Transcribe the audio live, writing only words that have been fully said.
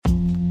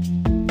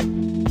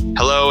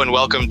Hello and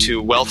welcome to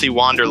Wealthy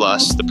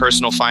Wanderlust, the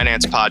personal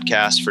finance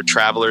podcast for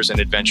travelers and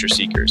adventure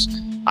seekers.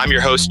 I'm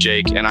your host,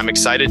 Jake, and I'm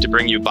excited to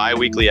bring you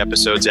bi-weekly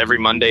episodes every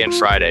Monday and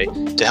Friday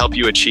to help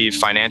you achieve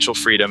financial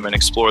freedom and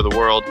explore the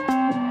world.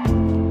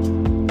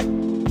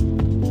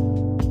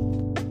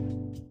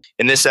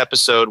 In this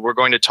episode, we're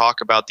going to talk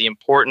about the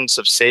importance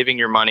of saving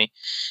your money.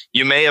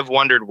 You may have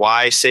wondered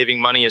why saving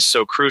money is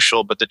so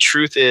crucial, but the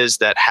truth is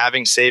that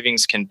having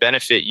savings can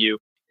benefit you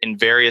in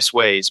various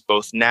ways,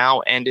 both now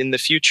and in the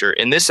future.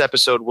 In this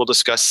episode, we'll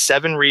discuss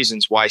 7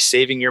 reasons why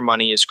saving your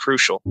money is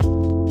crucial.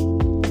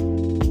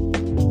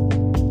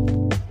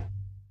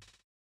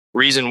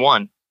 Reason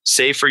 1,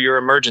 save for your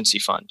emergency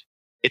fund.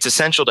 It's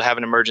essential to have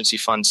an emergency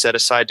fund set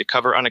aside to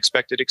cover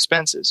unexpected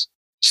expenses.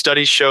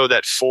 Studies show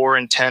that 4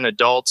 in 10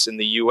 adults in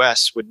the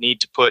U.S. would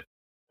need to put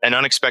an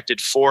unexpected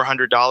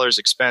 $400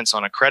 expense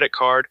on a credit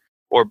card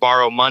or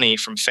borrow money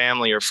from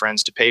family or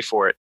friends to pay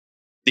for it.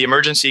 The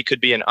emergency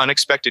could be an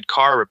unexpected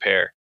car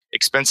repair,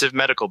 expensive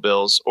medical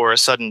bills, or a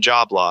sudden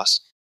job loss.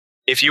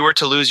 If you were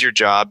to lose your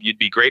job, you'd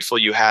be grateful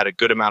you had a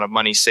good amount of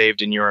money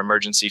saved in your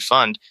emergency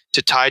fund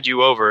to tide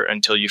you over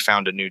until you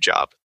found a new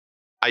job.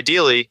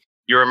 Ideally,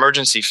 your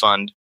emergency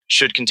fund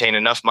should contain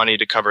enough money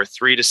to cover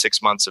 3 to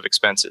 6 months of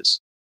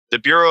expenses. The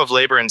Bureau of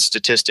Labor and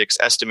Statistics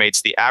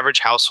estimates the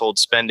average household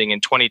spending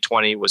in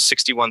 2020 was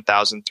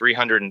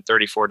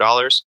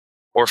 $61,334,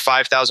 or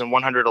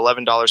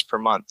 $5,111 per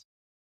month.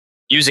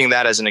 Using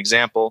that as an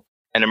example,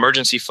 an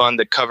emergency fund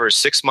that covers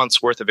 6 months'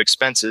 worth of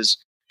expenses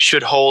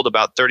should hold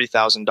about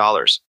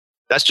 $30,000.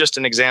 That's just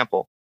an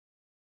example.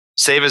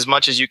 Save as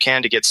much as you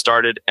can to get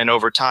started, and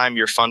over time,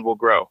 your fund will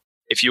grow.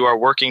 If you are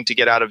working to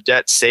get out of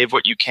debt, save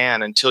what you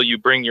can until you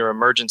bring your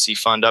emergency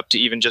fund up to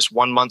even just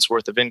 1 month's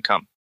worth of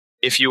income.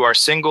 If you are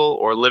single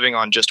or living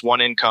on just one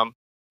income,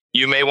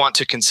 you may want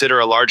to consider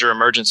a larger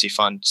emergency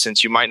fund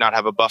since you might not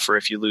have a buffer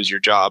if you lose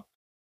your job.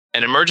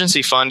 An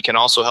emergency fund can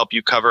also help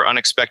you cover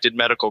unexpected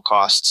medical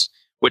costs,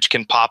 which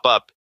can pop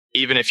up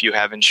even if you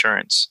have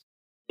insurance.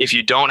 If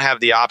you don't have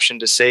the option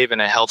to save in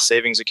a health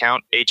savings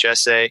account,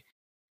 HSA,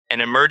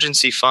 an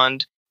emergency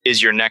fund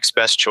is your next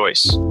best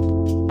choice.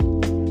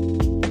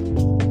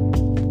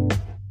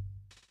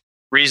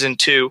 Reason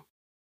 2,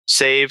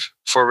 save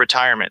for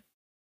retirement.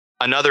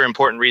 Another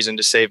important reason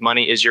to save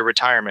money is your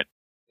retirement.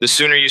 The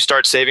sooner you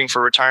start saving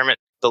for retirement,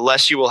 the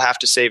less you will have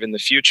to save in the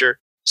future.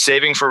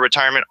 Saving for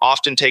retirement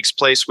often takes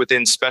place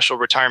within special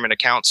retirement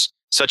accounts,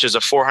 such as a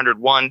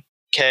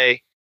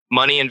 401k.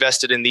 Money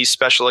invested in these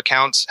special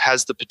accounts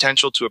has the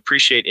potential to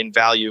appreciate in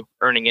value,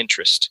 earning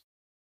interest.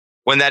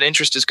 When that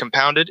interest is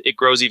compounded, it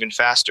grows even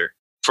faster.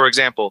 For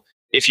example,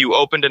 if you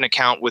opened an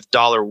account with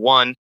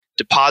 $1,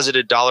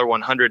 deposited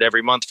 $100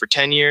 every month for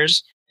 10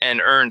 years,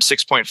 and earned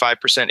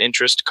 6.5%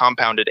 interest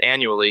compounded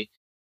annually,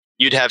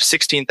 you'd have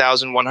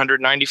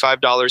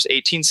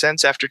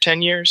 $16,195.18 after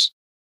 10 years.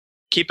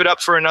 Keep it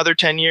up for another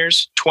 10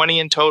 years, 20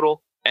 in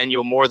total, and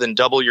you'll more than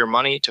double your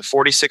money to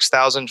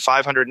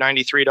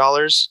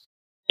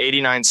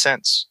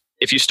 $46,593.89.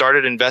 If you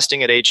started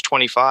investing at age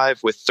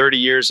 25 with 30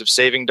 years of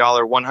saving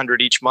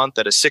 $100 each month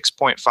at a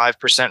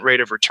 6.5% rate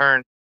of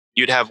return,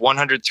 you'd have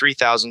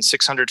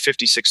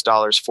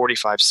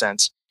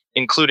 $103,656.45,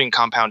 including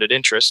compounded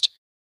interest,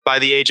 by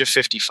the age of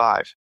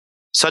 55.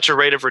 Such a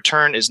rate of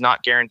return is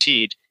not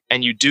guaranteed,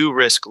 and you do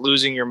risk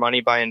losing your money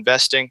by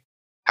investing.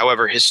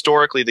 However,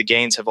 historically, the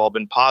gains have all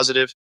been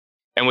positive,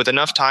 and with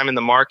enough time in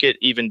the market,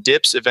 even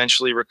dips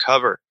eventually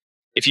recover.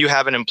 If you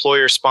have an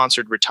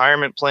employer-sponsored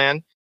retirement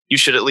plan, you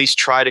should at least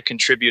try to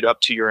contribute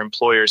up to your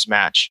employer's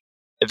match.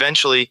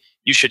 Eventually,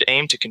 you should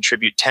aim to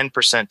contribute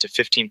 10% to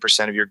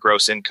 15% of your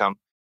gross income.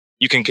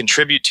 You can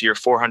contribute to your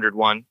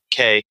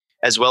 401k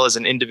as well as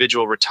an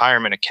individual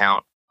retirement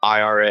account,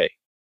 IRA.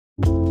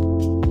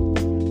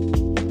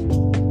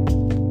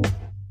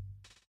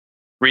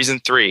 Reason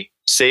 3,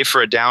 save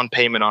for a down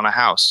payment on a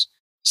house.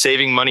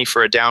 Saving money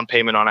for a down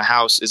payment on a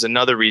house is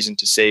another reason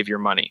to save your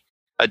money.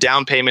 A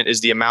down payment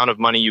is the amount of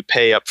money you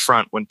pay up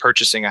front when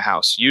purchasing a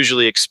house,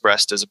 usually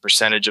expressed as a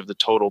percentage of the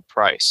total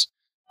price.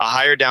 A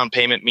higher down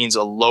payment means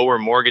a lower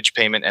mortgage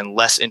payment and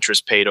less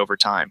interest paid over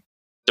time.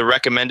 The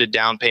recommended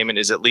down payment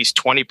is at least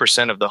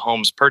 20% of the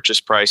home's purchase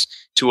price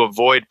to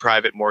avoid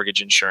private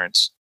mortgage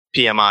insurance,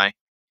 PMI.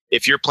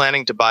 If you're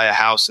planning to buy a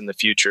house in the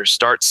future,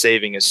 start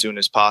saving as soon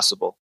as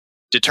possible.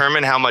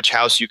 Determine how much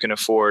house you can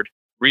afford,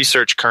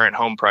 research current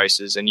home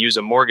prices, and use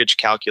a mortgage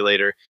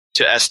calculator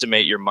to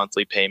estimate your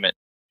monthly payment.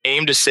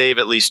 Aim to save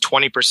at least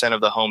 20% of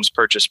the home's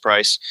purchase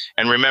price,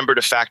 and remember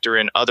to factor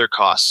in other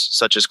costs,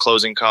 such as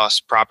closing costs,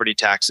 property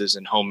taxes,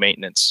 and home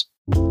maintenance.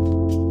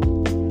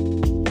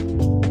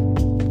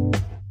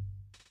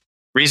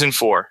 Reason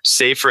 4,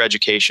 save for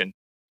education.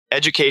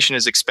 Education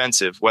is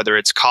expensive, whether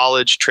it's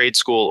college, trade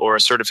school, or a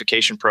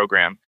certification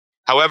program.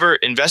 However,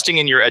 investing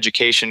in your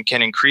education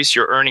can increase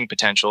your earning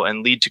potential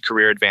and lead to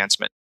career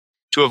advancement.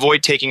 To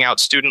avoid taking out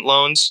student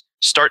loans,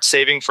 start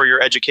saving for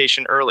your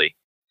education early.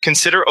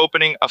 Consider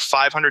opening a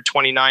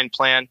 529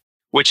 plan,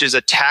 which is a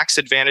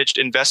tax-advantaged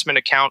investment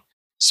account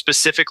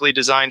specifically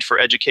designed for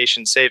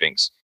education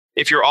savings.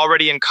 If you're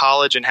already in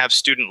college and have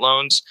student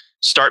loans,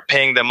 Start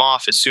paying them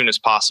off as soon as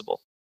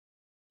possible.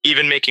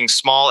 Even making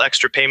small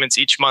extra payments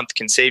each month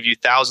can save you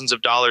thousands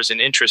of dollars in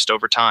interest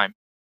over time.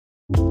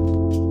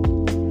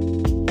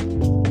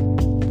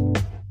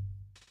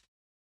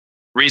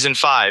 Reason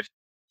 5.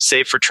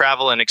 Save for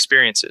travel and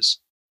experiences.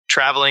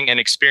 Traveling and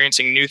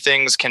experiencing new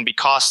things can be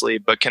costly,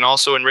 but can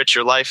also enrich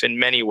your life in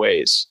many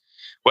ways.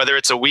 Whether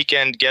it's a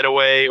weekend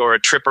getaway or a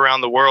trip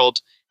around the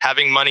world,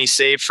 having money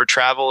saved for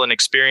travel and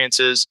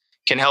experiences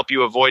can help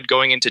you avoid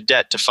going into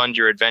debt to fund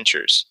your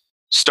adventures.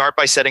 Start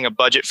by setting a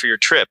budget for your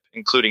trip,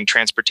 including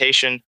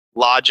transportation,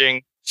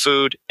 lodging,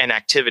 food, and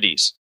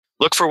activities.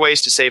 Look for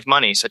ways to save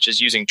money, such as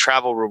using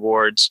travel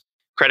rewards,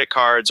 credit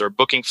cards, or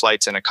booking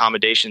flights and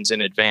accommodations in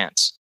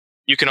advance.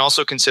 You can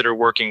also consider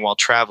working while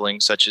traveling,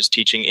 such as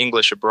teaching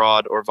English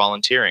abroad or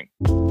volunteering.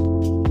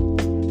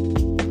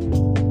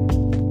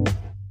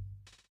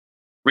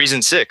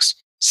 Reason 6.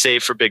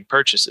 Save for big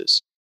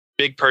purchases.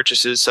 Big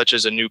purchases, such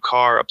as a new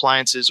car,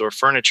 appliances, or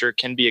furniture,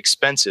 can be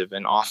expensive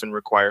and often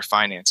require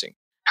financing.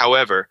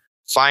 However,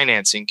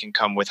 financing can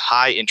come with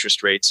high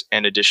interest rates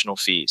and additional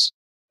fees.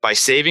 By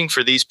saving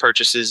for these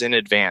purchases in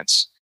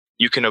advance,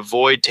 you can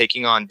avoid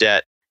taking on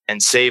debt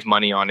and save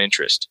money on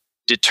interest.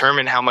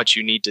 Determine how much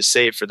you need to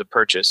save for the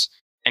purchase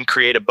and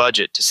create a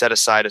budget to set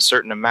aside a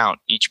certain amount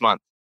each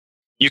month.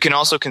 You can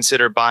also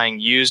consider buying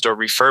used or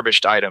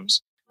refurbished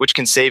items, which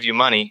can save you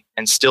money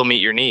and still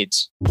meet your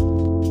needs.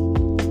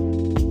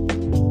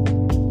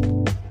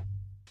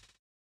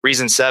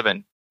 Reason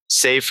 7.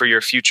 Save for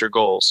your future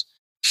goals.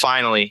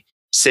 Finally,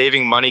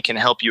 saving money can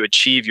help you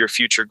achieve your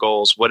future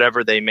goals,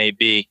 whatever they may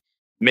be.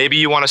 Maybe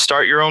you want to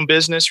start your own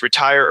business,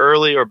 retire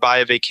early, or buy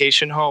a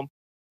vacation home.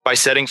 By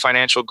setting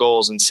financial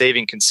goals and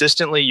saving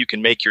consistently, you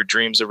can make your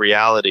dreams a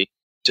reality.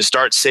 To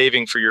start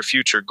saving for your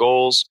future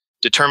goals,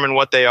 determine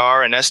what they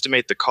are and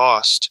estimate the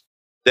cost.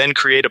 Then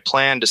create a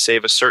plan to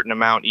save a certain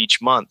amount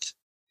each month.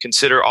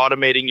 Consider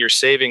automating your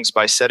savings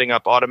by setting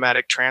up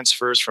automatic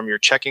transfers from your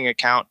checking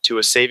account to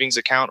a savings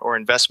account or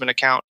investment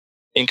account.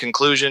 In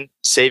conclusion,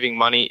 saving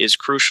money is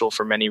crucial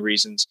for many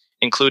reasons,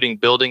 including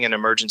building an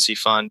emergency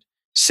fund,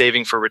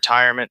 saving for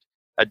retirement,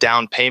 a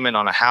down payment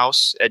on a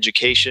house,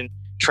 education,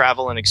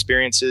 travel and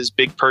experiences,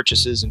 big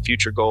purchases, and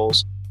future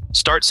goals.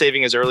 Start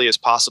saving as early as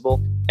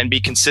possible and be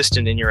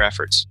consistent in your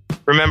efforts.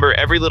 Remember,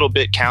 every little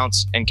bit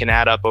counts and can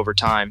add up over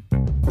time.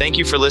 Thank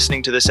you for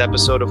listening to this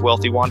episode of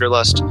Wealthy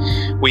Wanderlust.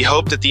 We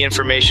hope that the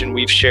information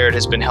we've shared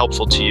has been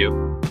helpful to you.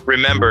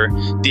 Remember,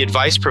 the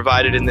advice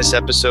provided in this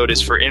episode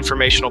is for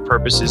informational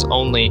purposes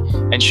only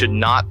and should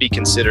not be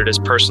considered as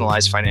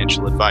personalized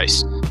financial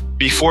advice.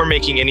 Before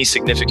making any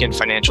significant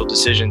financial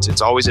decisions,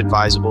 it's always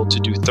advisable to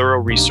do thorough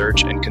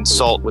research and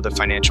consult with a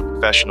financial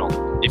professional.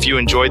 If you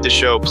enjoyed the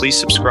show, please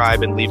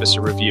subscribe and leave us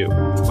a review.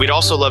 We'd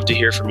also love to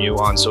hear from you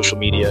on social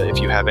media if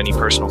you have any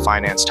personal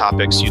finance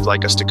topics you'd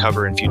like us to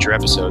cover in future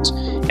episodes.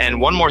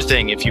 And one more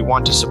thing, if you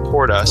want to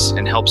support us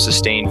and help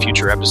sustain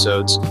future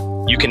episodes,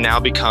 you can now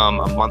become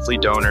a monthly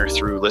donor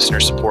through listener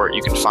support.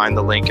 You can find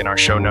the link in our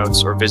show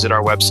notes or visit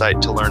our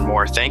website to learn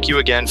more. Thank you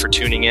again for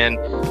tuning in.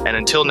 And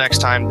until next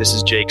time, this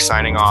is Jake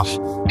signing off.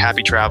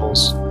 Happy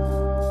travels.